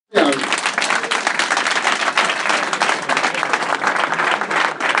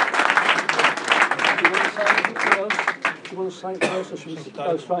say it first, or should we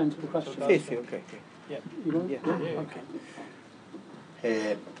go straight into the question? Sì, ok. You want? Yeah.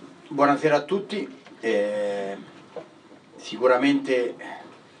 Okay. Buonasera a tutti. Sicuramente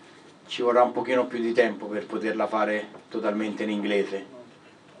ci vorrà un pochino più di tempo per poterla fare totalmente in inglese,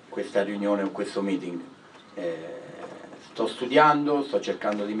 questa riunione o questo meeting. Sto studiando, sto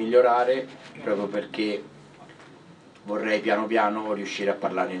cercando di migliorare, proprio perché vorrei piano piano riuscire a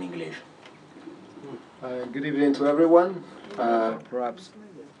parlare in inglese. Good evening to everyone. Perhaps.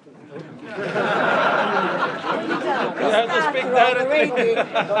 You have to speak directly.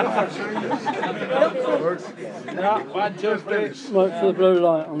 No, 1, 2, 3. Right for the blue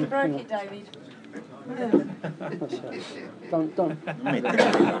light on. Broke it, David. That's it. Don't.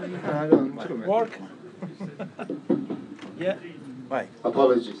 Work. Yeah. Bye.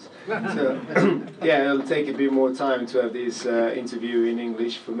 Apologies. So, yeah, it'll take a bit more time to have this interview in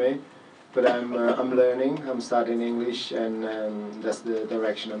English for me, but I'm learning. I'm studying English, and that's the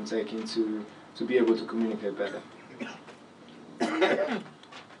direction I'm taking to be able to communicate better.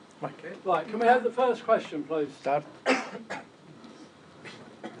 Right, can we have the first question, please? Start.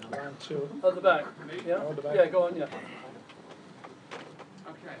 1, 2. At the back. Yeah. At the back. Yeah, go on. Yeah.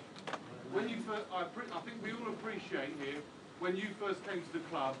 Okay. When you first, I think we all appreciate here, when you first came to the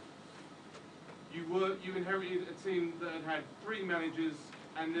club, you inherited a team that had 3 managers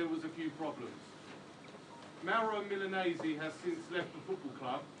and there was a few problems. Mauro Milanese has since left the football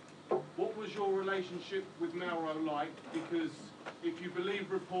club. What was your relationship with Mauro like? Because if you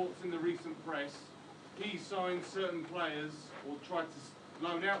believe reports in the recent press, he signed certain players or tried to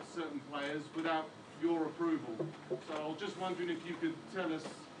loan out certain players without your approval. So I was just wondering if you could tell us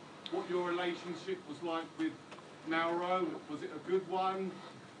what your relationship was like with Mauro. Was it a good one?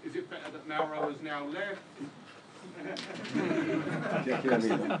 Is it better that Mauro has now left?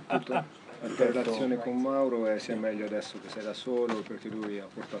 La tua relazione con Mauro è se è meglio adesso che sei da solo, perché lui ha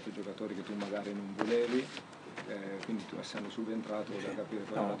portato giocatori che tu magari non volevi, quindi tu essendo subentrato da capire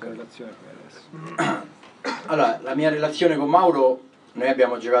qual è la tua relazione con adesso. Allora, la mia relazione con Mauro, noi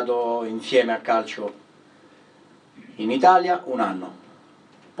abbiamo giocato insieme a calcio in Italia 1 anno,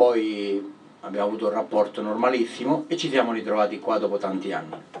 poi abbiamo avuto un rapporto normalissimo e ci siamo ritrovati qua dopo tanti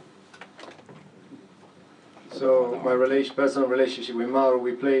anni. So my personal relationship with Mauro,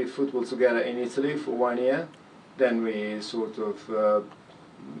 we played football together in Italy for 1 year, then we sort of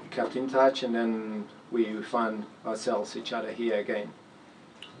kept in touch, and then we found ourselves each other here again.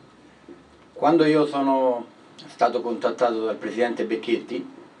 Quando io sono stato contattato dal presidente Becchetti,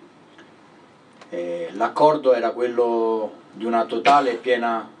 l'accordo era quello di una totale e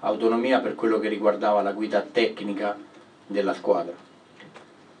piena autonomia per quello che riguardava la guida tecnica della squadra,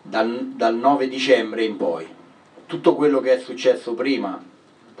 dal 9 dicembre in poi. Tutto quello che è successo prima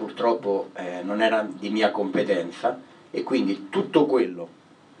purtroppo non era di mia competenza, e quindi tutto quello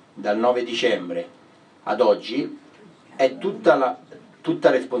dal 9 dicembre ad oggi è tutta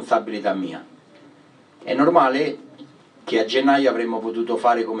responsabilità mia. È normale che a gennaio avremmo potuto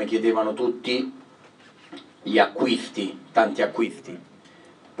fare, come chiedevano tutti, gli acquisti, tanti acquisti,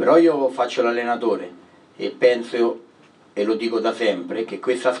 però io faccio l'allenatore e penso, e lo dico da sempre, che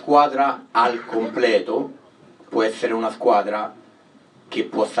questa squadra al completo può essere una squadra che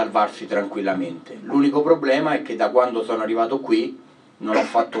può salvarsi tranquillamente. L'unico problema è che da quando sono arrivato qui non ho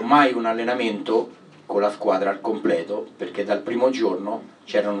fatto mai un allenamento con la squadra al completo, perché dal primo giorno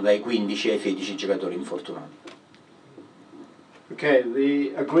c'erano dai 15 ai 16 giocatori infortunati. Okay,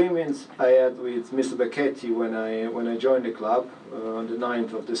 the agreements I had with Mr. Becchetti when I joined the club on the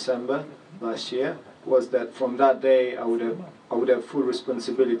 9th of December last year was that from that day I would have full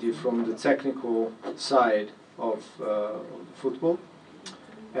responsibility from the technical side of football,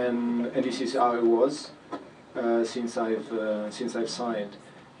 and this is how it was since I've signed.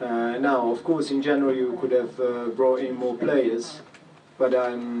 Now, of course, in January you could have brought in more players, but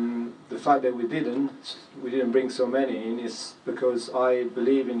the fact that we didn't bring so many in is because I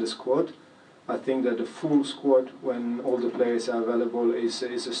believe in the squad. I think that the full squad, when all the players are available, is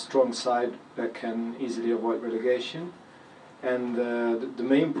a strong side that can easily avoid relegation. And the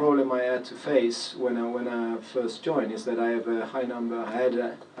main problem I had to face when I first joined is that I have a high number.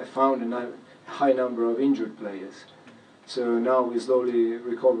 I found a high number of injured players. So now we're slowly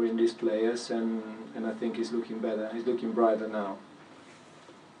recovering these players, and I think it's looking better. It's looking brighter now.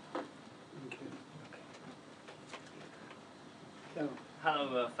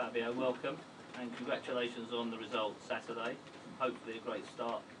 Hello Fabio, welcome, and congratulations on the result Saturday. Hopefully a great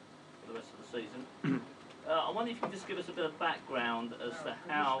start for the rest of the season. I wonder if you could just give us a bit of background as to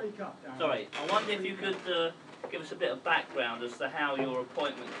how... Sorry, I wonder if you could give us a bit of background as to how your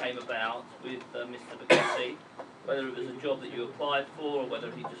appointment came about with Mr. Bacchetti, whether it was a job that you applied for or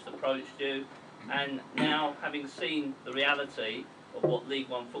whether he just approached you, and now having seen the reality of what League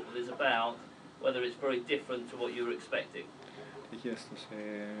One football is about, whether it's very different to what you were expecting. Ti ho chiesto se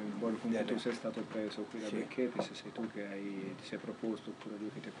qualcuno tu sei stato preso qui da Becchetti, se sei tu che ti sei proposto oppure lui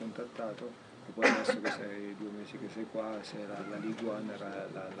che ti ha contattato, e poi adesso che sei 2 mesi che sei qua, se la League One era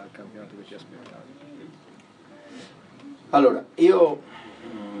il campionato che ti aspettavi. Allora, io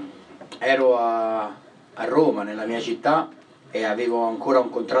ero a Roma, nella mia città, e avevo ancora un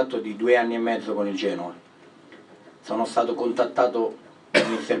contratto di 2 anni e mezzo con il Genoa. Sono stato contattato da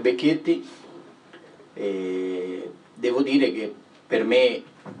Mr. Becchetti e devo dire che per me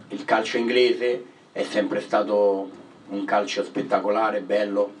il calcio inglese è sempre stato un calcio spettacolare,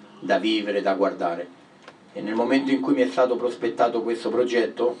 bello, da vivere, da guardare. E nel momento in cui mi è stato prospettato questo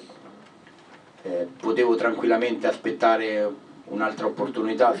progetto, potevo tranquillamente aspettare un'altra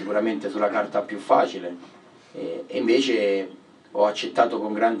opportunità, sicuramente sulla carta più facile, e invece ho accettato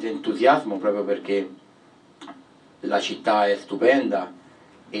con grande entusiasmo proprio perché la città è stupenda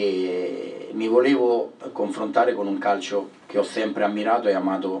e mi volevo confrontare con un calcio che ho sempre ammirato e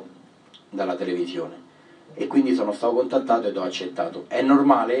amato dalla televisione, e quindi sono stato contattato ed ho accettato. È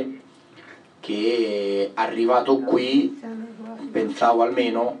normale che arrivato qui pensavo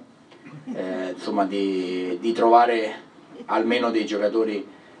almeno insomma di trovare almeno dei giocatori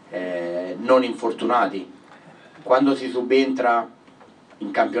non infortunati. Quando si subentra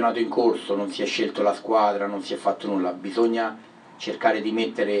in campionato in corso, non si è scelto la squadra, non si è fatto nulla, bisogna cercare di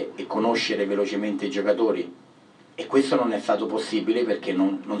mettere e conoscere velocemente i giocatori, e questo non è stato possibile perché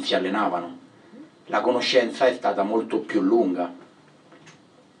non si allenavano. La conoscenza è stata molto più lunga.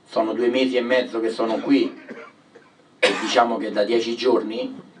 Sono 2 mesi e mezzo che sono qui e diciamo che da 10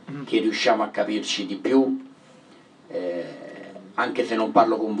 giorni che riusciamo a capirci di più, anche se non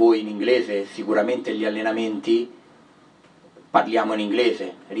parlo con voi in inglese, sicuramente gli allenamenti parliamo in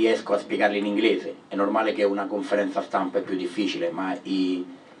inglese, riesco a spiegarli in inglese. È normale che una conferenza stampa è più difficile, ma i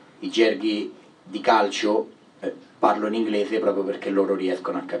gerghi di calcio parlo in inglese proprio perché loro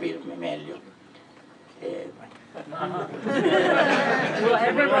riescono a capirmi meglio.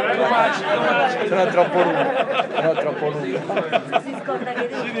 Sarà troppo lungo.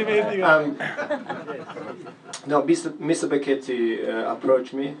 No, Mr. Becchetti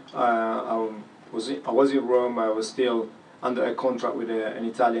approached me. I was in Rome. I was still under a contract with an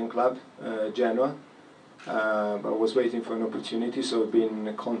Italian club, Genoa. But I was waiting for an opportunity, so I've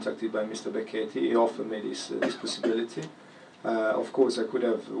been contacted by Mr. Becchetti. He offered me this possibility. Of course, I could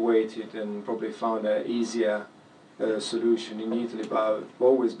have waited and probably found an easier solution in Italy, but I've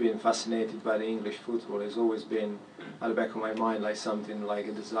always been fascinated by the English football. It's always been at the back of my mind like something like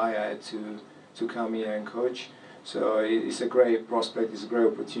a desire to come here and coach. So it's a great prospect, it's a great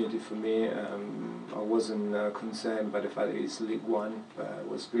opportunity for me. I wasn't concerned by the fact that it's League One.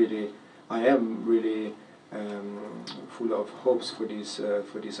 I am really full of hopes for this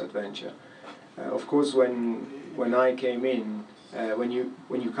adventure. Of course, when I came in, when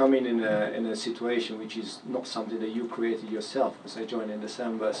you come in a situation which is not something that you created yourself, because I joined in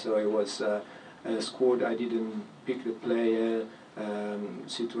December, so it was a squad. I didn't pick the player.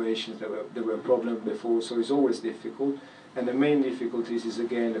 Situations that were a problem before, so it's always difficult. And the main difficulties is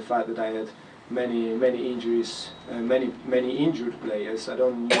again the fact that I had many injuries, many injured players. I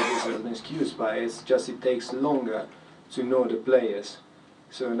don't use this as an excuse, but it's just it takes longer to know the players.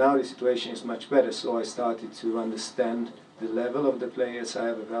 So now the situation is much better. So I started to understand the level of the players I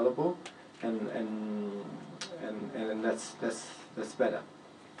have available, and that's better.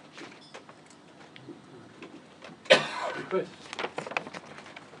 Chris.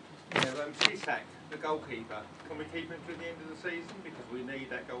 Sisak, the goalkeeper, can we keep him to the end of the season? Because we need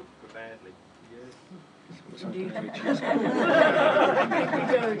that goalkeeper badly.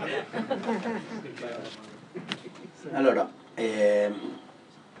 Allora,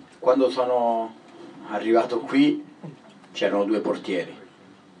 quando sono arrivato qui c'erano 2 portieri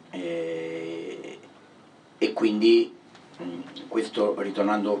e quindi questo,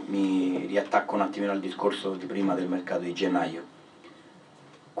 ritornando, mi riattacco un attimino al discorso di prima del mercato di gennaio.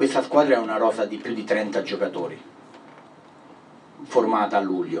 Questa squadra è una rosa di più di 30 giocatori, formata a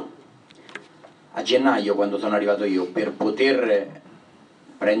luglio. A gennaio, quando sono arrivato io, per poter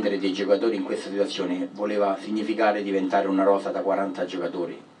prendere dei giocatori in questa situazione voleva significare diventare una rosa da 40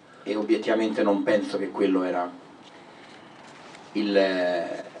 giocatori, e obiettivamente non penso che quello era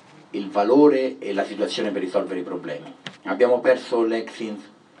il valore e la situazione per risolvere i problemi. Abbiamo perso l'Exins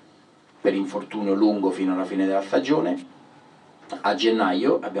per infortunio lungo fino alla fine della stagione. A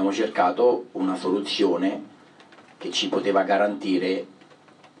gennaio abbiamo cercato una soluzione che ci poteva garantire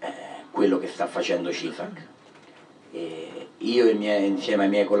quello che sta facendo Cisac. E io insieme ai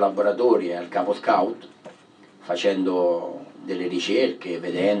miei collaboratori e al capo scout, facendo delle ricerche,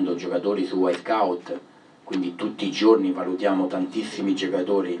 vedendo giocatori su iScout, quindi tutti i giorni valutiamo tantissimi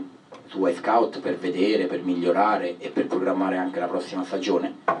giocatori su iScout per vedere, per migliorare e per programmare anche la prossima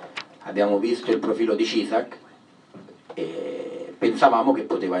stagione. Abbiamo visto il profilo di Cisac e pensavamo che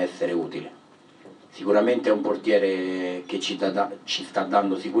poteva essere utile. Sicuramente è un portiere che ci sta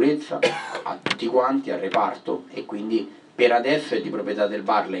dando sicurezza a tutti quanti, al reparto, e quindi per adesso è di proprietà del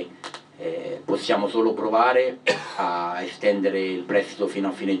Barley. Possiamo solo provare a estendere il prestito fino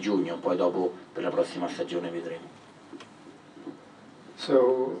a fine giugno, poi dopo per la prossima stagione vedremo.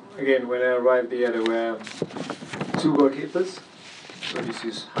 So again, when I arrived here, there were two goalkeepers. So this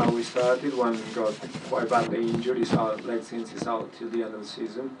is how we started. One got quite badly injured. He's out, like since he's out till the end of the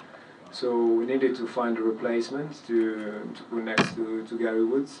season. So we needed to find a replacement to put next to Gary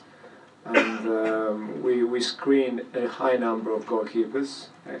Woods. And we screened a high number of goalkeepers.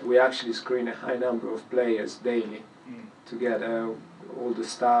 We actually screen a high number of players daily to get all the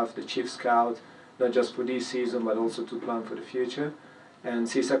staff, the chief scout, not just for this season but also to plan for the future. And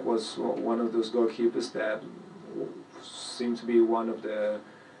Cisac was one of those goalkeepers that seemed to be one of the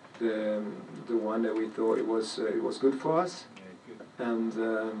one that we thought it was good for us. And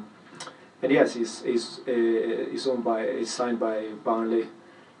yes, he's signed by Burnley.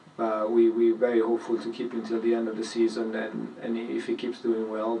 We're very hopeful to keep him till the end of the season, and if he keeps doing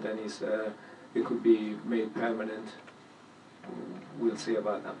well, then it could be made permanent. We'll see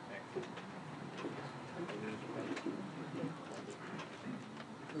about that.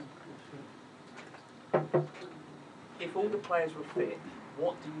 If all the players were fit,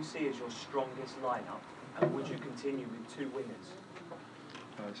 what do you see as your strongest lineup, and would you continue with two wingers?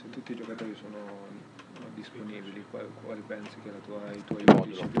 Se tutti I giocatori sono disponibili, quali pensi che i tuoi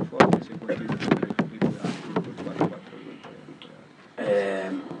 11 più forti, se continui i due altri,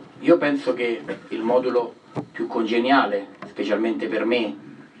 Io penso che il modulo più congeniale, specialmente per me,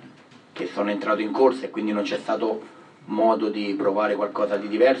 che sono entrato in corsa e quindi non c'è stato modo di provare qualcosa di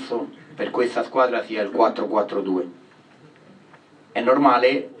diverso, per questa squadra sia il 4-4-2. È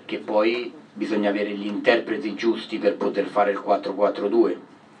normale che poi bisogna avere gli interpreti giusti per poter fare il 4-4-2.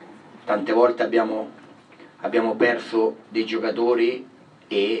 Tante volte abbiamo perso dei giocatori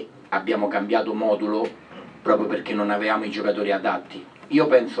e abbiamo cambiato modulo proprio perché non avevamo i giocatori adatti. Io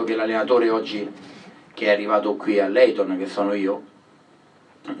penso che l'allenatore oggi che è arrivato qui a Leyton, che sono io,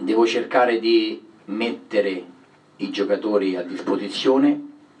 devo cercare di mettere i giocatori a disposizione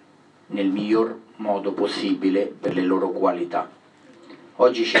nel miglior modo possibile per le loro qualità.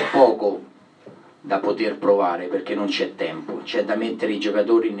 Oggi c'è poco da poter provare perché non c'è tempo, c'è da mettere i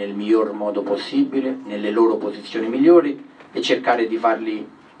giocatori nel miglior modo possibile, nelle loro posizioni migliori e cercare di farli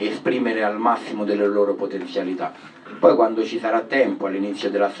esprimere al massimo delle loro potenzialità. Poi quando ci sarà tempo, all'inizio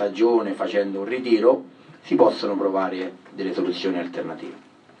della stagione, facendo un ritiro, si possono provare delle soluzioni alternative.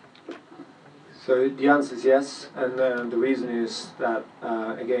 So the answer is yes, and the reason is that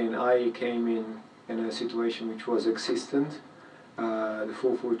again I came in a situation which was existent. The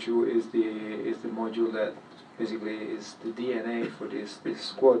 442 is the module that basically is the DNA for this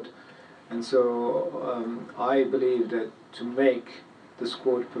squad, and so I believe that to make the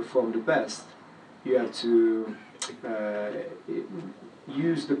squad perform the best, you have to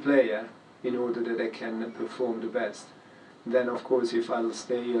use the player in order that they can perform the best. Then of course if I'll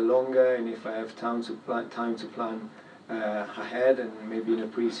stay here longer and if I have time to plan ahead and maybe in a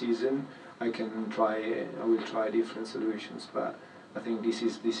pre-season I will try different solutions, but I think this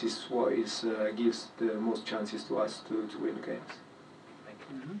is what gives the most chances to us to win games. Thank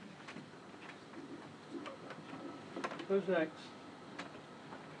you. Who's next?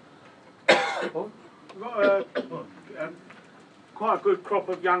 We've got quite a good crop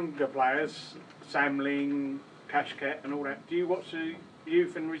of younger players, Samling, Kashket and all that. Do you watch the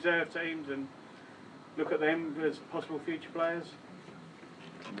youth and reserve teams and look at them as possible future players?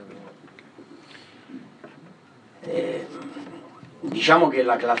 Diciamo che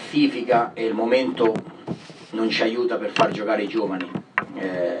la classifica e il momento non ci aiuta per far giocare i giovani.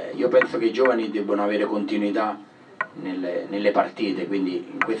 Io penso che i giovani debbano avere continuità nelle partite, quindi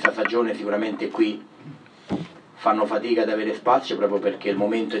in questa stagione sicuramente qui fanno fatica ad avere spazio proprio perché il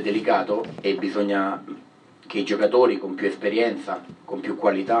momento è delicato e bisogna che i giocatori con più esperienza, con più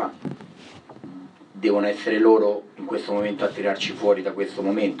qualità, devono essere loro in questo momento a tirarci fuori da questo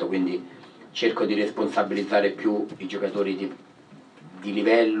momento, quindi cerco di responsabilizzare più i giocatori di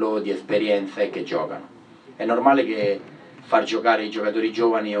livello, di esperienza e che giocano. È normale che far giocare i giocatori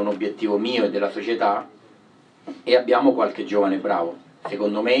giovani è un obiettivo mio e della società, e abbiamo qualche giovane bravo.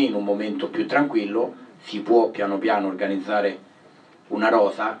 Secondo me in un momento più tranquillo si può piano piano organizzare una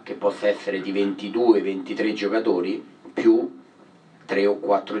rosa che possa essere di 22-23 giocatori più 3 o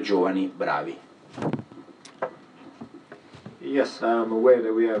 4 giovani bravi. Yes, I'm aware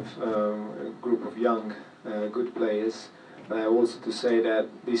that we have a group of young, good players. Also to say that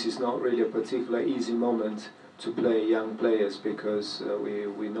this is not really a particularly easy moment to play young players because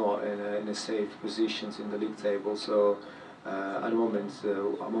we're not in a safe positions in the league table. So at the moment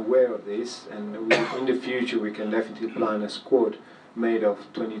I'm aware of this, and in the future we can definitely plan a squad made of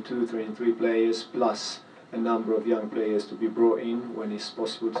 22, 23 players plus a number of young players to be brought in when it's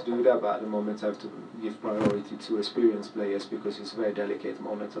possible to do that, but at the moment I have to give priority to experienced players because it's a very delicate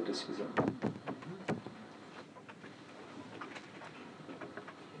moment of the season.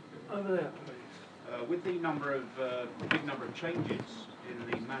 Over there, please. With the big number of changes in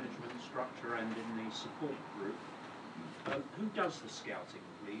the management structure and in the support group, who does the scouting,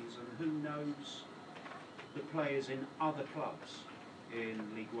 please, and who knows the players in other clubs in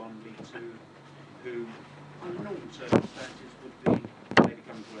League One, League Two, who under normal circumstances would be maybe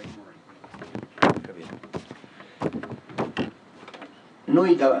coming to Lake Moray?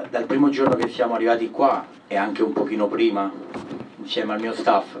 Noi dal primo giorno che siamo arrivati qua e anche un pochino prima, insieme al mio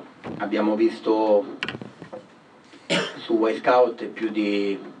staff, abbiamo visto su Y Scout più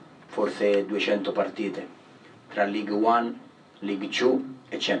di forse 200 partite tra League One, League Two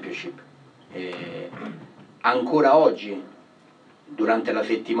e Championship. E ancora oggi, durante la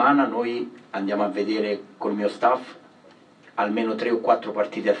settimana, noi andiamo a vedere col mio staff almeno 3 o 4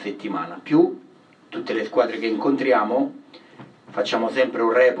 partite a settimana, più tutte le squadre che incontriamo. Facciamo sempre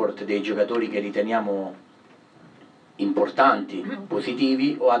un report dei giocatori che riteniamo importanti,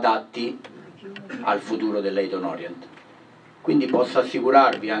 positivi o adatti al futuro dell'Leyton Orient. Quindi posso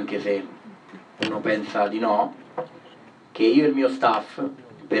assicurarvi, anche se uno pensa di no, che io e il mio staff,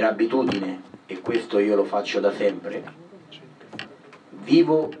 per abitudine, e questo io lo faccio da sempre,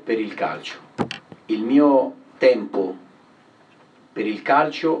 vivo per il calcio. Il mio tempo per il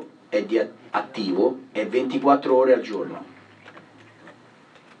calcio è attivo, è 24 ore al giorno.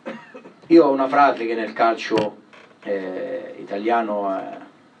 Io ho una frase che nel calcio italiano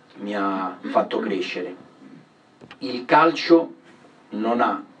mi ha fatto crescere: il calcio non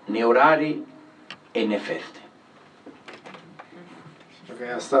ha né orari e né feste.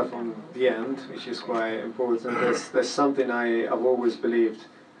 Okay, I start from the end, which is quite important. There's something I've always believed,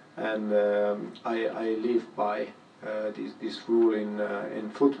 and I live by this rule in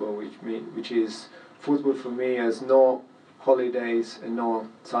football, which is football for me has no holidays and no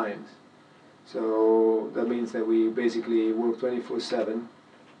times. So that means that we basically work 24/7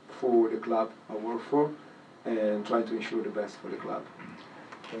 for the club I work for and try to ensure the best for the club.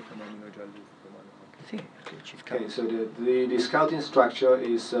 Okay, so the scouting structure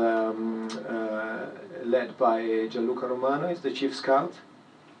is led by Gianluca Romano, he's the chief scout,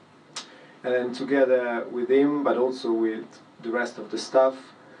 and then together with him, but also with the rest of the staff,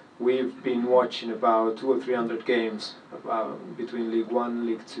 we've been watching about 200 or 300 games between League One,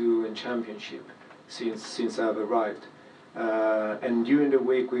 League Two, and Championship since I've arrived. And during the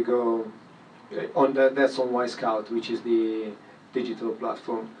week we go on that's on Y Scout, which is the digital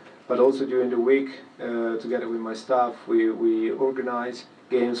platform. But also during the week, together with my staff, we organize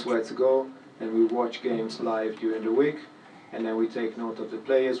games where to go, and we watch games live during the week, and then we take note of the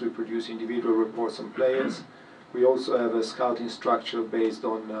players. We produce individual reports on players. We also have a scouting structure based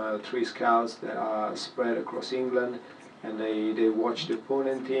on 3 scouts that are spread across England, and they watch the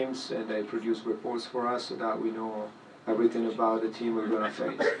opponent teams and they produce reports for us so that we know everything about the team we're going to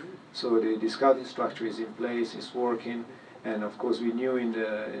face. So the scouting structure is in place, it's working, and of course we're new in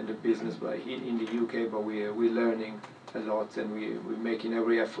the business in the UK, but we're learning a lot, and we're making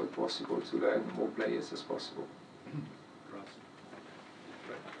every effort possible to learn more players as possible.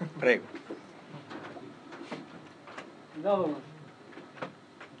 Prego. Another one.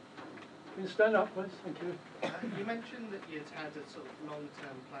 Can you stand up, please? Thank you. You mentioned that you'd had a sort of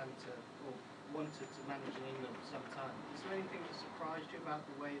long-term plan or wanted to manage in England for some time. Is there anything that surprised you about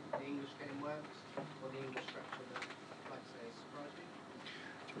the way that the English game works, or the English structure that, like say, surprised you?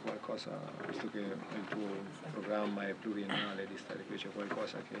 C'è qualcosa, visto che il tuo programma è pluriennale di stare qui, c'è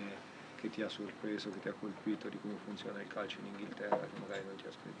qualcosa che ti ha sorpreso, che ti ha colpito di come funziona il calcio in Inghilterra, che magari non ti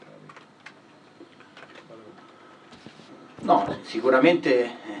aspettavi? No, sicuramente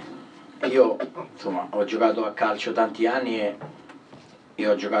io insomma ho giocato a calcio tanti anni e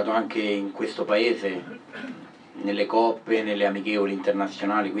ho giocato anche in questo paese, nelle coppe, nelle amichevoli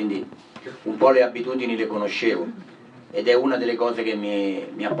internazionali, quindi un po' le abitudini le conoscevo, ed è una delle cose che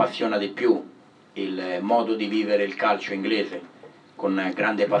mi appassiona di più il modo di vivere il calcio inglese, con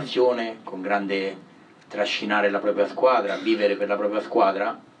grande passione, con grande trascinare la propria squadra, vivere per la propria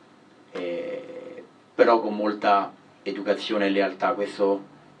squadra, però con molta educazione e lealtà. Questo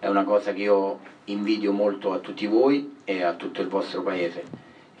è una cosa che io invidio molto a tutti voi e a tutto il vostro paese.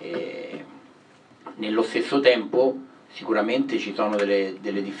 Nello stesso tempo sicuramente ci sono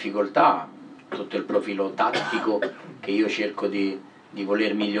delle difficoltà sotto il profilo tattico che io cerco di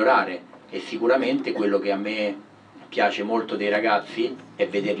voler migliorare, e sicuramente quello che a me piace molto dei ragazzi è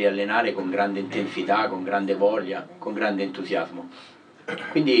vederli allenare con grande intensità, con grande voglia, con grande entusiasmo.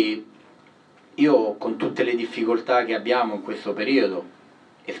 Quindi io, con tutte le difficoltà che abbiamo in questo periodo,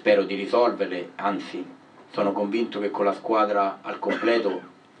 e spero di risolverle, anzi sono convinto che con la squadra al completo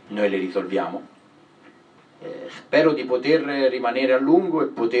noi le risolviamo, spero di poter rimanere a lungo e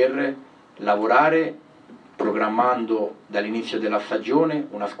poter lavorare programmando dall'inizio della stagione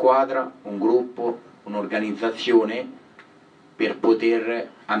una squadra, un gruppo, un'organizzazione per poter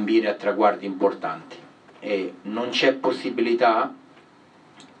ambire a traguardi importanti, e non c'è possibilità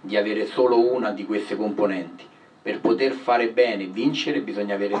di avere solo una di queste componenti. Per poter fare bene e vincere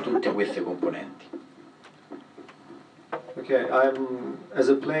bisogna avere tutte queste componenti. Okay, as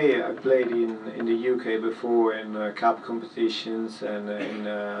a player, I played in the UK before in cup competitions and in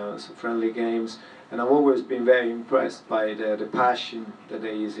some friendly games, and I've always been very impressed by the passion that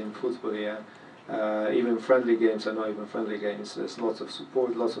there is in football here. Even friendly games are not even friendly games. There's lots of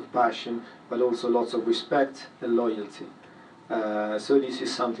support, lots of passion, but also lots of respect and loyalty. So this is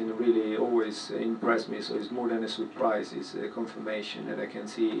something that really always impressed me. So it's more than a surprise, it's a confirmation that I can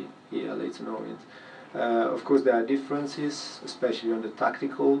see here at Leyton Orient. Of course there are differences, especially on the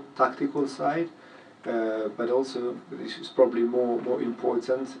tactical side, but also this is probably more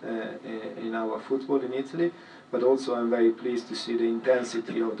important in our football in Italy. But also I'm very pleased to see the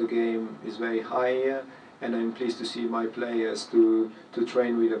intensity of the game is very high here, and I'm pleased to see my players to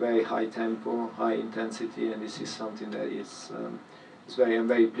train with a very high tempo, high intensity, and this is something that I'm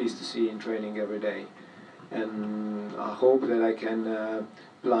very pleased to see in training every day. And I hope that I can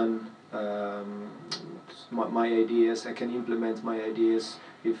plan my ideas, I can implement my ideas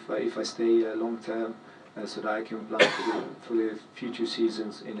if I stay long term, so that I can plan for the future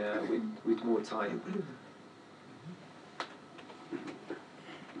seasons with more time.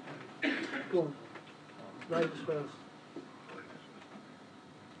 Go on. Ladies first.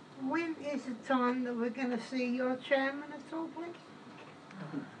 When is the time that we're going to see your chairman at all, please?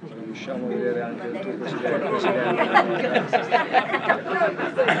 Riusciamo a vedere anche il tuo presidente.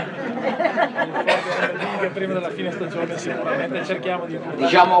 Prima della fine stagione sicuramente cerchiamo di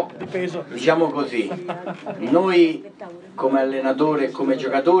peso. Diciamo così, noi come allenatore e come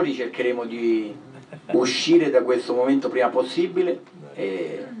giocatori cercheremo di uscire da questo momento prima possibile,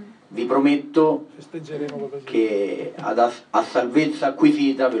 e vi prometto che a salvezza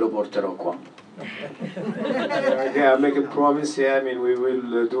acquisita ve lo porterò qua. Yeah, I make a promise here. I mean, we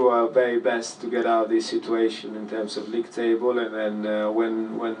will do our very best to get out of this situation in terms of league table, and then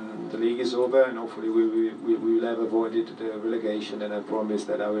when the league is over, and hopefully we will have avoided the relegation, and I promise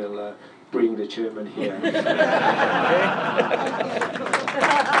that I will bring the chairman here.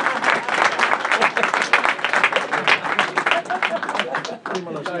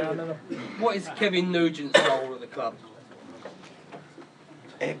 What is Kevin Nugent's role at the club?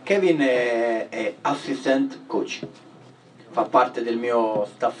 Kevin è assistant coach, fa parte del mio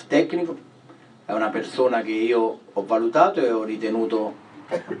staff tecnico, è una persona che io ho valutato e ho ritenuto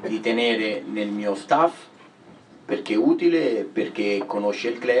di tenere nel mio staff perché è utile, perché conosce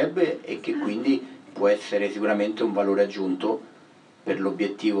il club e che quindi può essere sicuramente un valore aggiunto per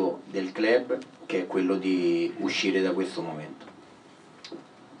l'obiettivo del club, che è quello di uscire da questo momento.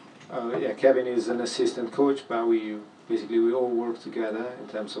 Yeah, Kevin is an assistant coach, but we all work together in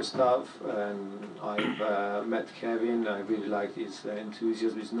terms of staff, and I've met Kevin. I really like his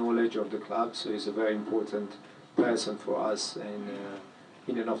enthusiasm, his knowledge of the club, so he's a very important person for us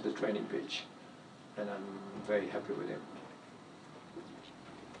in and off the training pitch, and I'm very happy with him.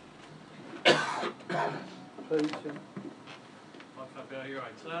 Hi Fabio, you're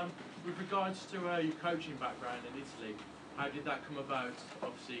right. With regards to your coaching background in Italy, how did that come about?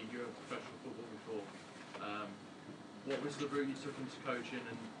 Obviously you're a professional football before. What was the route you took into coaching,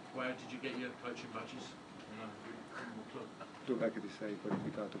 and where did you get your coaching badges? Dov'è che ti sei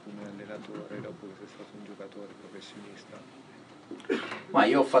qualificato come allenatore dopo che sei stato un giocatore professionista? Ma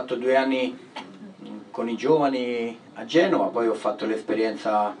io ho fatto 2 anni con i giovani a Genova, poi ho fatto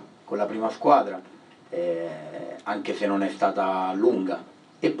l'esperienza con la prima squadra, anche se non è stata lunga,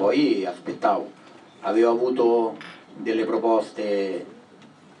 e poi aspettavo. Avevo avuto delle proposte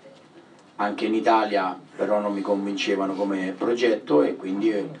anche in Italia, però non mi convincevano come progetto e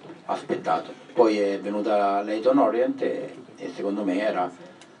quindi ho aspettato. Poi è venuta Leyton Orient e secondo me era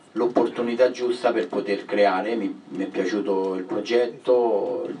l'opportunità giusta per poter creare, mi è piaciuto il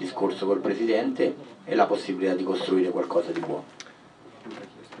progetto, il discorso col presidente e la possibilità di costruire qualcosa di buono.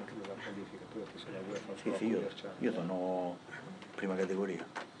 Sì, io sono prima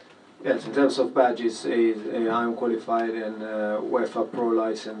categoria. Yes, in terms of badges, I'm qualified and UEFA Pro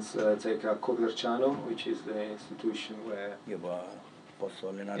license take a Coverciano, which is the institution where io posso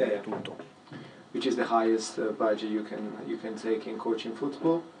allenare tutto. Which is the highest badge you can take in coaching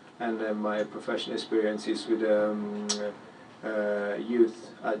football, and my professional experience is with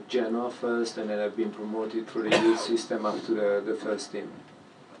youth at Genoa first, and then I've been promoted through the youth system up to the first team.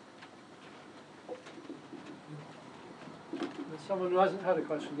 Someone who hasn't had a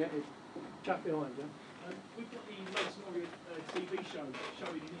question yet, chap behind you. We've got the Leyton Orient TV show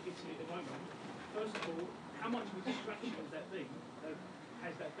showing in Italy at the moment. First of all, how much of a distraction has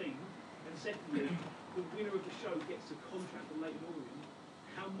that been? And secondly, the winner of the show gets a contract with Leyton Orient.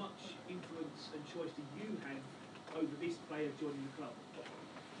 How much influence and choice do you have over this player joining the club?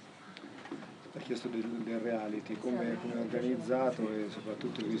 Ha chiesto del reality, come è organizzato e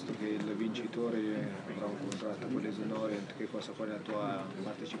soprattutto visto che il vincitore avrà un contratto con Leyton Orient, qual è la tua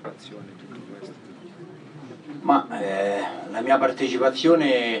partecipazione in tutto questo? Ma la mia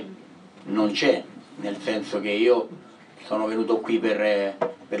partecipazione non c'è, nel senso che io sono venuto qui per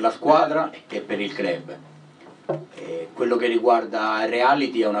la squadra e per il club. Quello che riguarda il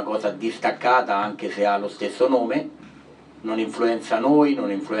reality è una cosa distaccata, anche se ha lo stesso nome, non influenza noi, non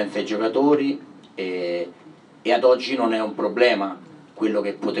influenza i giocatori e ad oggi non è un problema quello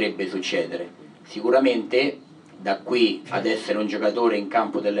che potrebbe succedere. Sicuramente da qui ad essere un giocatore in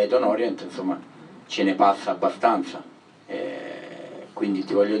campo del Leyton Orient, insomma, ce ne passa abbastanza, quindi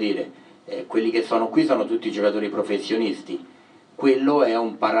ti voglio dire, quelli che sono qui sono tutti giocatori professionisti, quello è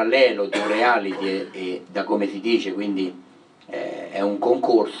un parallelo di un reality e da come si dice, quindi è un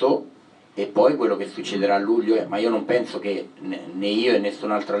concorso. E poi quello che succederà a luglio ma io non penso che né io e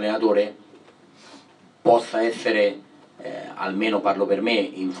nessun altro allenatore possa essere, almeno parlo per me,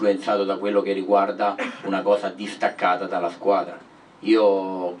 influenzato da quello che riguarda una cosa distaccata dalla squadra.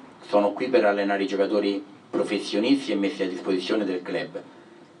 Io sono qui per allenare i giocatori professionisti e messi a disposizione del club.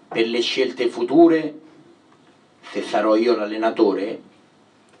 Per le scelte future, se sarò io l'allenatore,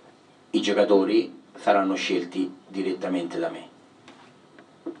 i giocatori saranno scelti direttamente da me.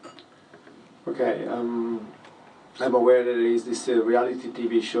 Okay, I'm aware that there is this reality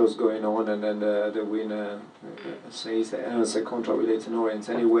TV shows going on, and then the winner says that earns a contract with Leyton Orient.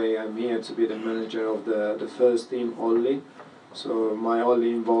 Anyway, I'm here to be the manager of the first team only. So my only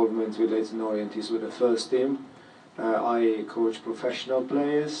involvement with Leyton Orient is with the first team. I coach professional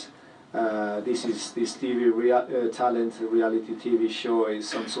players. This talent reality TV show is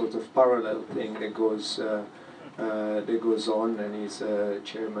some sort of parallel thing that goes on, and is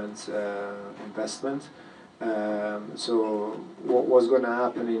chairman's investment. So what's going to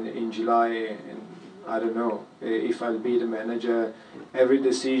happen in July, I don't know. If I'll be the manager, every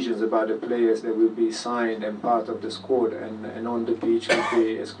decision about the players that will be signed and part of the squad and on the pitch will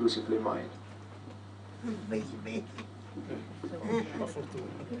be exclusively mine.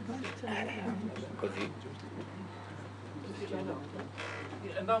 Così.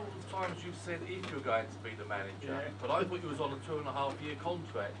 A number of times you've said if you're going to be the manager, but I thought you was on a 2.5-year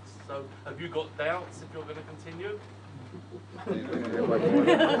contract. So have you got doubts if you're going to continue?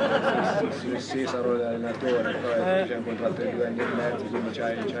 Sì, sarò l'allenatore, però c'è un contratto di 2 anni e mezzo, quindi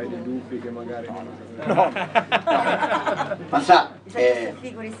c'hai dei dubbi che magari no. Ma sa,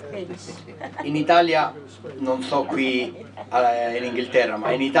 in Italia, non so qui in Inghilterra,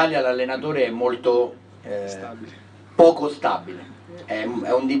 ma in Italia l'allenatore è molto poco stabile, è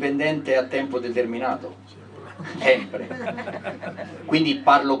un dipendente a tempo determinato, sempre. Quindi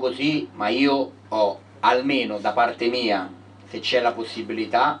parlo così, ma io ho almeno da parte mia, se c'è la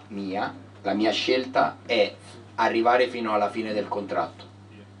possibilità mia, la mia scelta è arrivare fino alla fine del contratto.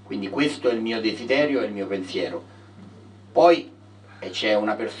 Quindi questo è il mio desiderio e il mio pensiero. Poi c'è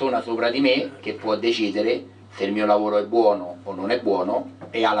una persona sopra di me che può decidere se il mio lavoro è buono o non è buono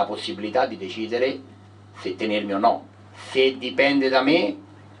e ha la possibilità di decidere se tenermi o no. Se dipende da me,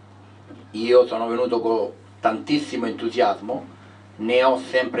 io sono venuto con tantissimo entusiasmo, ne ho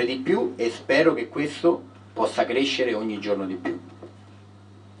sempre di più e spero che questo possa crescere ogni giorno di più.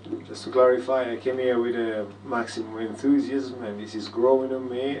 Just to clarify, I came here with a maximum enthusiasm, and this is growing on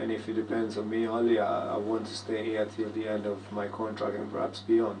me, and if it depends on me only, I want to stay here till the end of my contract and perhaps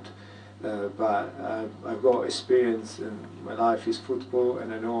beyond. but I've got experience, and my life is football,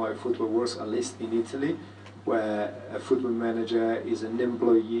 and I know how football works, at least in Italy, where a football manager is an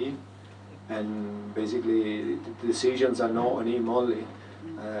employee, and basically the decisions are not on him only.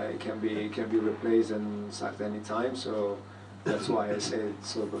 It can be replaced and sacked any time. So that's why I said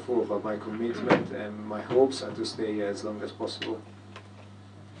so before about my commitment, and my hopes are to stay here as long as possible.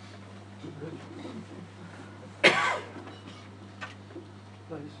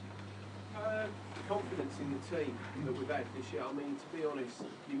 Confidence in the team that we've had this year. I mean, to be honest,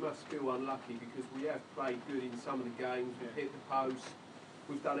 you must feel unlucky because we have played good in some of the games. We've hit the post,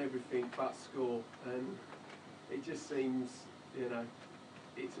 we've done everything but score, and it just seems, you know,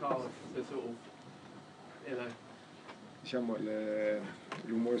 it's hard to sort of, you know. Diciamo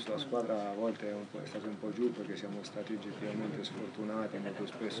l'umore sulla squadra a volte è stato un po' giù perché siamo stati oggettivamente sfortunati, molto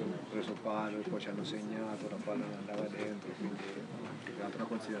spesso abbiamo preso palo e poi ci hanno segnato, la palla non andava dentro, quindi è un'altra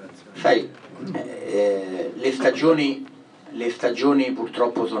considerazione. Sai, le stagioni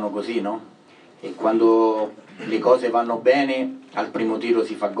purtroppo sono così, no? E quando le cose vanno bene, al primo tiro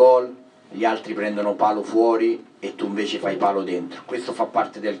si fa gol, gli altri prendono palo fuori e tu invece fai palo dentro. Questo fa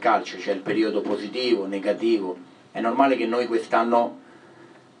parte del calcio, c'è il periodo positivo, negativo. È normale che noi quest'anno,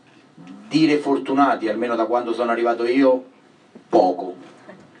 dire fortunati, almeno da quando sono arrivato io, poco.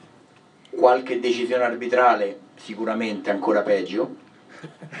 Qualche decisione arbitrale sicuramente ancora peggio.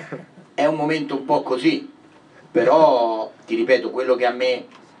 È un momento un po' così, però ti ripeto, quello che a me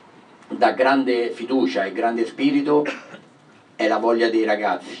dà grande fiducia e grande spirito è la voglia dei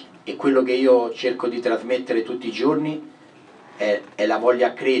ragazzi, e quello che io cerco di trasmettere tutti i giorni è la voglia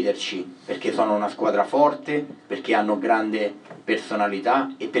a crederci, perché sono una squadra forte, perché hanno grande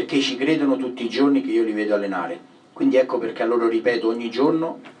personalità e perché ci credono tutti i giorni che io li vedo allenare. Quindi ecco perché a loro ripeto ogni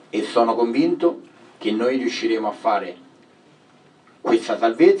giorno, e sono convinto che noi riusciremo a fare questa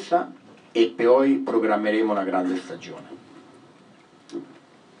salvezza e poi programmeremo una grande stagione.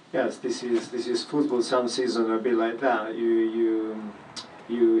 Yes, this is football. Some seasons are a bit like that.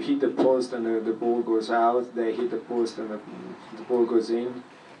 You hit the post and the ball goes out. They hit the post and the ball goes in.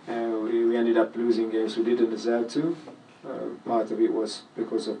 We ended up losing games we didn't deserve to. Part of it was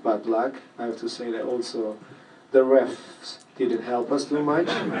because of bad luck. I have to say that also the refs didn't help us too much.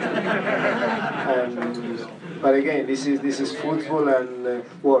 But again, this is football, and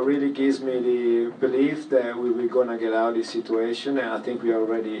what really gives me the belief that we're gonna get out of this situation, and I think we are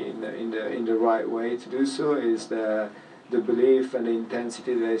already in the right way to do so, is the belief and the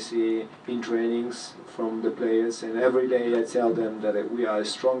intensity that I see in trainings from the players. And every day I tell them that we are a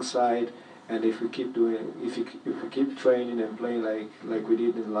strong side, and if we keep training and playing like we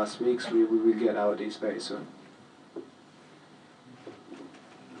did in the last weeks, we will get out of this very soon.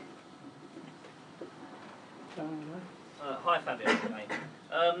 Hi Fabio.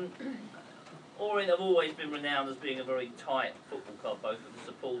 Orient have always been renowned as being a very tight football club, both with the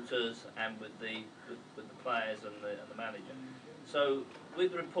supporters and with the players and the manager. So,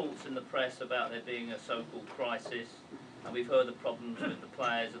 with reports in the press about there being a so-called crisis, and we've heard the problems with the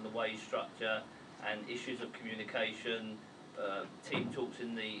players and the wage structure, and issues of communication, team talks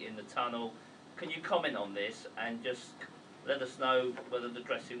in the tunnel. Can you comment on this and just let us know whether the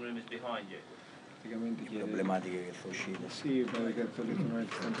dressing room is behind you? Problematiche che sono uscite. Sì, perché ho detto noi è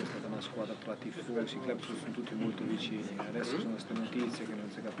sempre stata una squadra tra tifosi, i club sono tutti molto vicini. Adesso sono queste notizie che non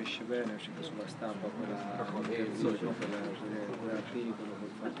si capisce bene, è uscita sulla stampa quell'articolo col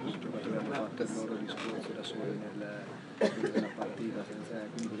fatto che i giocatori hanno fatto il loro discorso da soli nella partita,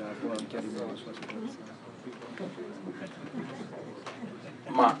 quindi da poi un chiarimento sulla situazione.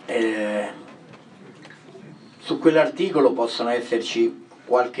 Ma su quell'articolo possono esserci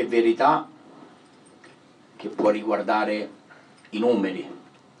qualche verità che può riguardare i numeri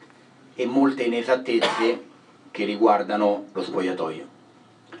e molte inesattezze che riguardano lo spogliatoio.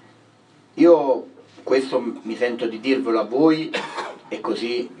 Io questo mi sento di dirvelo a voi e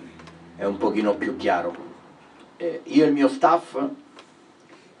così è un pochino più chiaro. Io e il mio staff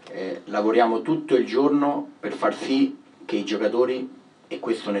lavoriamo tutto il giorno per far sì che i giocatori, e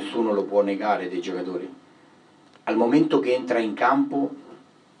questo nessuno lo può negare dei giocatori, al momento che entra in campo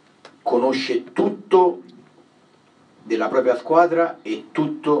conosce tutto della propria squadra e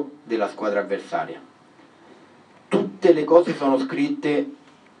tutto della squadra avversaria. Tutte le cose sono scritte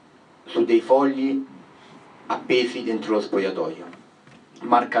su dei fogli appesi dentro lo spogliatoio,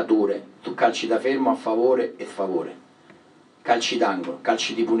 marcature su calci da fermo a favore e sfavore, calci d'angolo,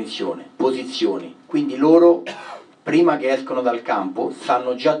 calci di punizione, posizioni. Quindi loro prima che escono dal campo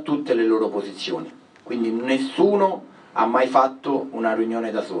sanno già tutte le loro posizioni, quindi nessuno ha mai fatto una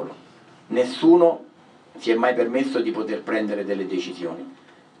riunione da solo, nessuno si è mai permesso di poter prendere delle decisioni.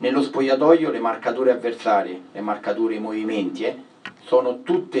 Nello spogliatoio le marcature avversarie, le marcature, i movimenti, sono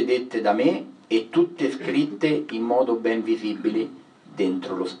tutte dette da me e tutte scritte in modo ben visibili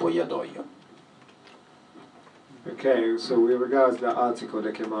dentro lo spogliatoio. Okay, so with regards to the article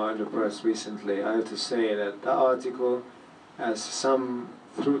that came out in the press recently, I have to say that the article has some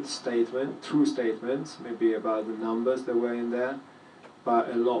true statements, maybe about the numbers that were in there, but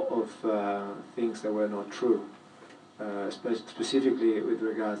a lot of things that were not true. Specifically with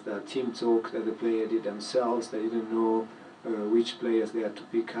regards to the team talk that the player did themselves, they didn't know which players they had to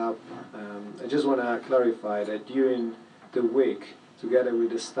pick up. I just want to clarify that during the week, together with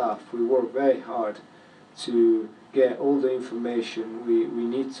the staff, we work very hard to get all the information we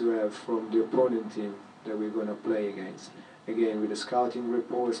need to have from the opponent team that we're going to play against. Again, with the scouting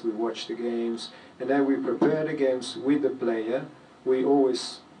reports, we watch the games, and then we prepare the games with the player. We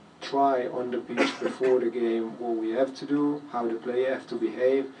always try on the pitch before the game what we have to do, how the player have to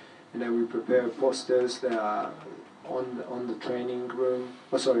behave, and then we prepare posters that are on the training room,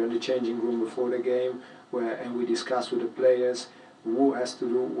 on the changing room before the game, and we discuss with the players who has to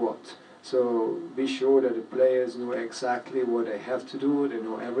do what. So be sure that the players know exactly what they have to do, they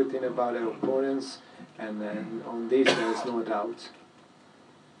know everything about their opponents, and then on this there is no doubt.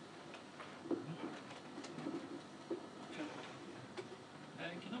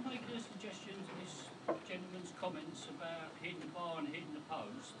 Can I make a suggestion to this gentleman's comments about hitting the bar and hitting the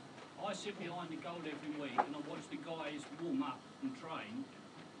post? I sit behind the goal every week and I watch the guys warm up and train.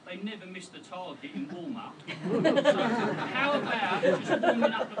 They never miss the target in warm-up. So how about just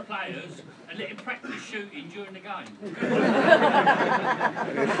warming up the players and letting practice shooting during the game?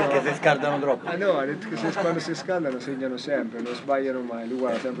 Che si scaldano troppo. Ah no, ha detto che quando si scaldano segnano sempre, non sbagliano mai, lui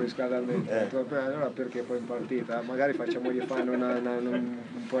guarda sempre riscaldamento. Allora perché poi in partita? Magari facciamogli fare un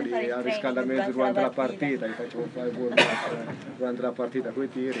po' di riscaldamento durante la partita, gli facciamo fare il warm-up durante la partita coi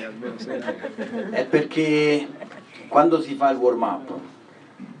tiri, almeno segnano. È perché quando si fa il warm-up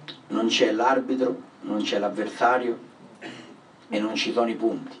non c'è l'arbitro, non c'è l'avversario e non ci sono I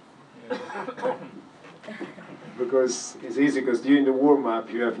punti. Because it's easy, because during the warm-up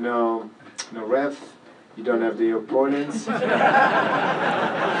you have no ref, you don't have the opponents,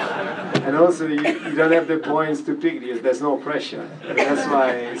 and also you don't have the points to pick, because there's no pressure. And that's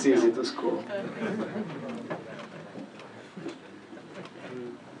why it's easy to score.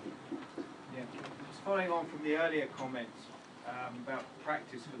 Just following on from the earlier comments about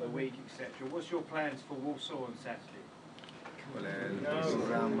practice for the week, etc. What's your plans for Warsaw on Saturday? Qual è il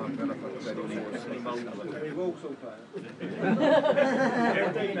programma per la partita di Warsaw?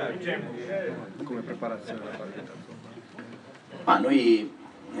 Come preparazione alla partita? Ma noi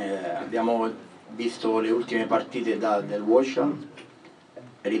abbiamo visto le ultime partite del Warsaw,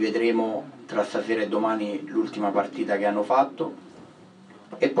 rivedremo tra stasera e domani l'ultima partita che hanno fatto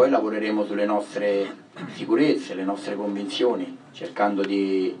e poi lavoreremo sulle nostre sicurezze, le nostre convinzioni, cercando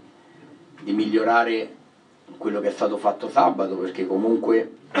di migliorare quello che è stato fatto sabato, perché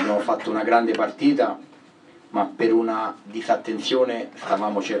comunque abbiamo fatto una grande partita, ma per una disattenzione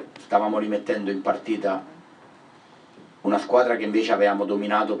stavamo rimettendo in partita una squadra che invece avevamo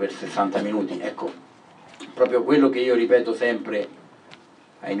dominato per 60 minuti. Ecco, proprio quello che io ripeto sempre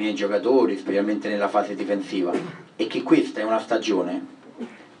ai miei giocatori, specialmente nella fase difensiva, è che questa è una stagione,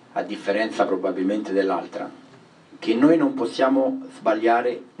 a differenza probabilmente dell'altra, che noi non possiamo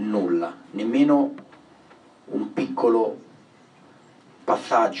sbagliare nulla, nemmeno un piccolo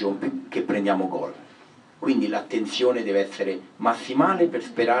passaggio che prendiamo gol. Quindi l'attenzione deve essere massimale per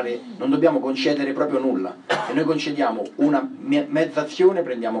sperare, non dobbiamo concedere proprio nulla. Se noi concediamo una mezza azione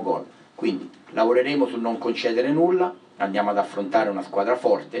prendiamo gol. Quindi lavoreremo sul non concedere nulla, andiamo ad affrontare una squadra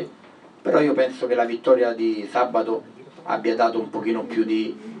forte, però io penso che la vittoria di sabato abbia dato un pochino più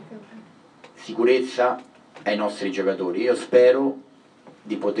di sicurezza ai nostri giocatori. Io spero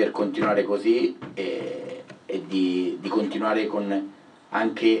di poter continuare così e di continuare con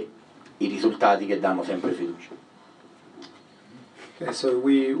anche I risultati che danno sempre fiducia. Okay, so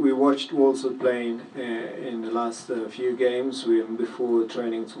we watched Walsall playing in the last few games. Before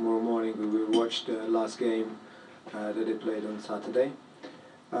training tomorrow morning, we will watch the last game that they played on Saturday.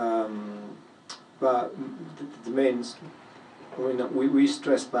 But the main, I mean, we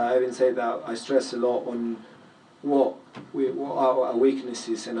stress, by having said that, I stress a lot on what are our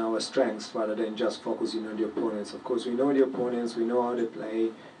weaknesses and our strengths, rather than just focusing on the opponents. Of course, we know the opponents, we know how they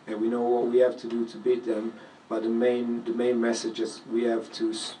play, and we know what we have to do to beat them. But the main message is we have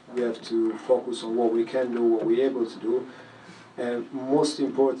to focus on what we can do, what we're able to do, and most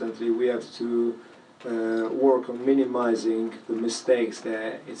importantly, we have to work on minimizing the mistakes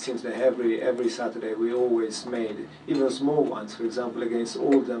that it seems that every Saturday we always made, even small ones. For example, against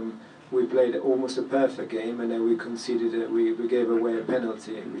Oldham, we played almost a perfect game, and then we conceded we gave away a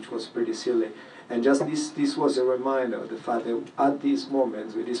penalty, which was pretty silly. And just this was a reminder of the fact that at these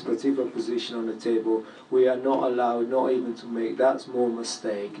moments, with this particular position on the table, we are not allowed, not even to make that small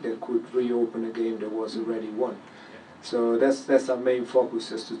mistake that could reopen a game that was already won. So that's our main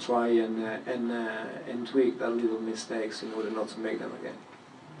focus, is to try and tweak that little mistakes in order not to make them again.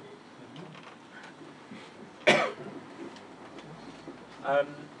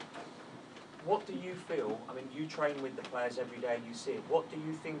 What do you feel, I mean, you train with the players every day, you see it, what do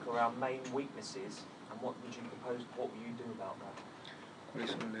you think are our main weaknesses, and what would you propose, what will you do about that? Quali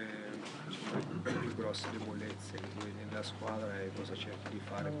sono le più grosse debolezze che tu vedi nella squadra e cosa cerchi di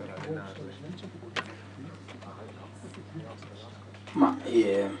fare per allenarle? Ma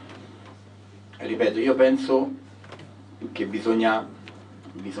ripeto, io penso che bisogna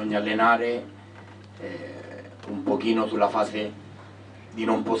allenare un pochino sulla fase di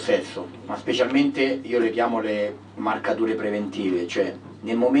non possesso, ma specialmente io le chiamo le marcature preventive, cioè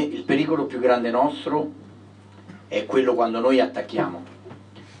il pericolo più grande nostro è quello quando noi attacchiamo.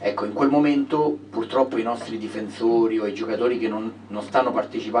 Ecco, in quel momento purtroppo i nostri difensori o i giocatori che non stanno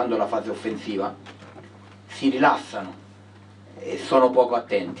partecipando alla fase offensiva si rilassano e sono poco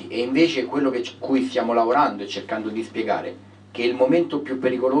attenti, e invece quello cui stiamo lavorando e cercando di spiegare che il momento più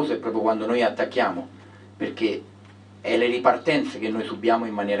pericoloso è proprio quando noi attacchiamo, perché è le ripartenze che noi subiamo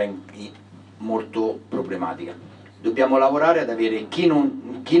in maniera molto problematica. Dobbiamo lavorare ad avere chi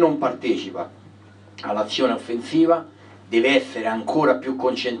non partecipa all'azione offensiva deve essere ancora più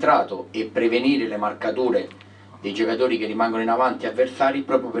concentrato e prevenire le marcature dei giocatori che rimangono in avanti avversari,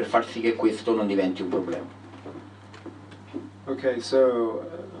 proprio per far sì che questo non diventi un problema. Okay, so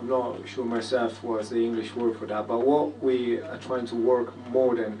I'm not sure myself what's the English word for that, but what we are trying to work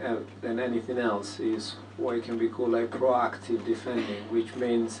more than anything else is what can be called like proactive defending, which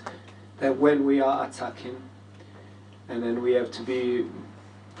means that when we are attacking, and then we have to be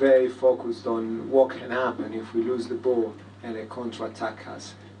very focused on what can happen if we lose the ball and they counter-attack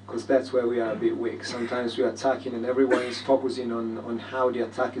us, because that's where we are a bit weak. Sometimes we are attacking and everyone is focusing on how the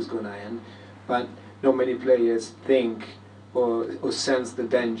attack is going to end, but not many players think or sense the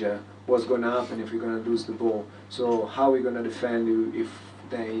danger, what's going to happen if we're going to lose the ball. So how are we going to defend you if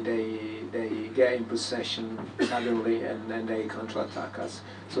they get in possession suddenly and then they counter-attack us?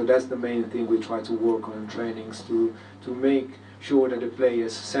 So that's the main thing we try to work on in trainings, to make sure that the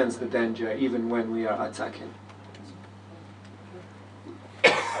players sense the danger even when we are attacking.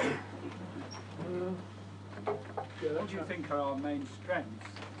 What do you think are our main strengths,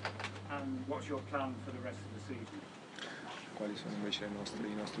 and what's your plan for the rest of the season? Quali sono invece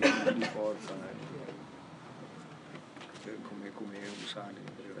i nostri punti di forza e come usarli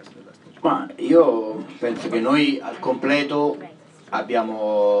per il resto della stagione? Ma io penso che noi al completo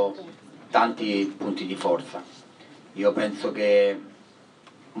abbiamo tanti punti di forza. Io penso che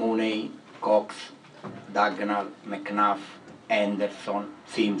Mooney, Cox, Dagnall, McNuff, Henderson,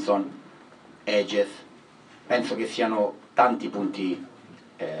 Simpson, Hedges, penso che siano tanti punti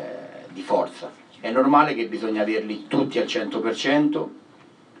di forza. È normale che bisogna averli tutti al 100%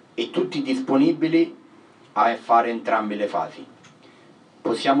 e tutti disponibili a fare entrambe le fasi.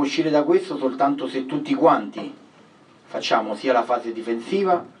 Possiamo uscire da questo soltanto se tutti quanti facciamo sia la fase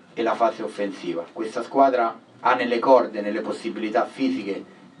difensiva e la fase offensiva. Questa squadra ha nelle corde, nelle possibilità fisiche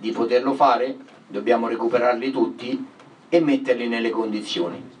di poterlo fare, dobbiamo recuperarli tutti e metterli nelle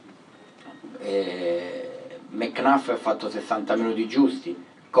condizioni. McNuff ha fatto 60 minuti giusti,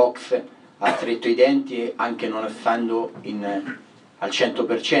 Cox ha stretto i denti anche non essendo al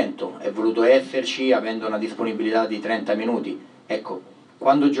 100%, è voluto esserci avendo una disponibilità di 30 minuti. Ecco,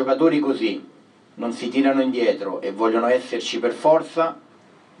 quando giocatori così non si tirano indietro e vogliono esserci per forza,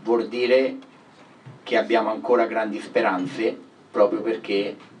 vuol dire che abbiamo ancora grandi speranze, proprio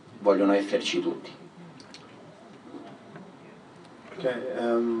perché vogliono esserci tutti. Okay,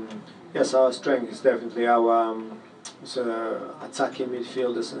 yes, our strength is definitely our attacking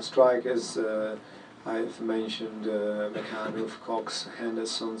midfielders and strikers. I've mentioned McAnuff, Cox,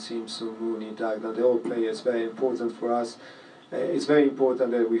 Henderson, Simpson, Mooney, Dagnall. They're all players very important for us. It's very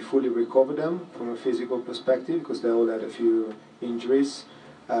important that we fully recover them from a physical perspective, because they all had a few injuries.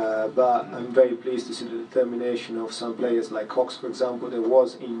 But I'm very pleased to see the determination of some players like Cox, for example, that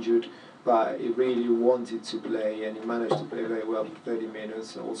was injured, but he really wanted to play, and he managed to play very well for 30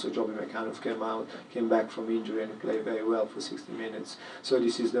 minutes. And also Joby McAnuff came back from injury and played very well for 60 minutes. So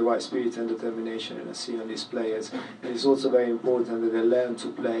this is the right spirit and determination that I see on these players. And it's also very important that they learn to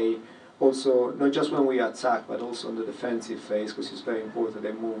play also not just when we attack, but also on the defensive phase, because it's very important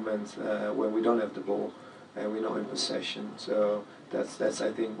the movement when we don't have the ball and we're not in possession. So that's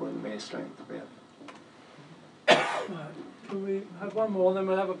I think one of the main strengths we have. Can we have one more, and then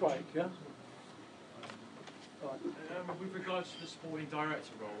we'll have a break, yeah? Right. With regards to the sporting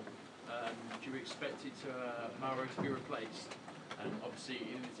director role, do you expect it to Mauro to be replaced? And obviously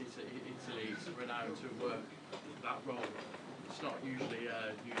in Italy it's renowned to work that role. It's not usually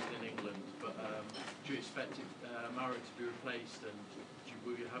used in England, but do you expect Mauro to be replaced, and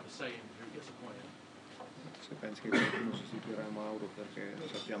will you have a say in who gets appointed? Se pensi che qualcuno sostituirà Mauro, perché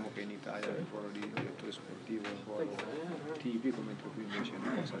sappiamo che in Italia il ruolo di direttore sportivo è un ruolo tipico, mentre qui invece è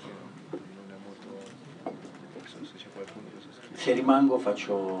una cosa che non è molto, forse se c'è qualcuno che sostituisce. Se rimango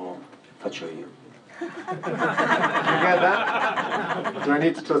faccio io. You get that? Do I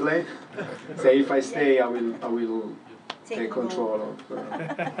need to translate? Say if I stay, I will take control of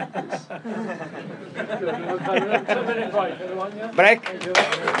this. Break.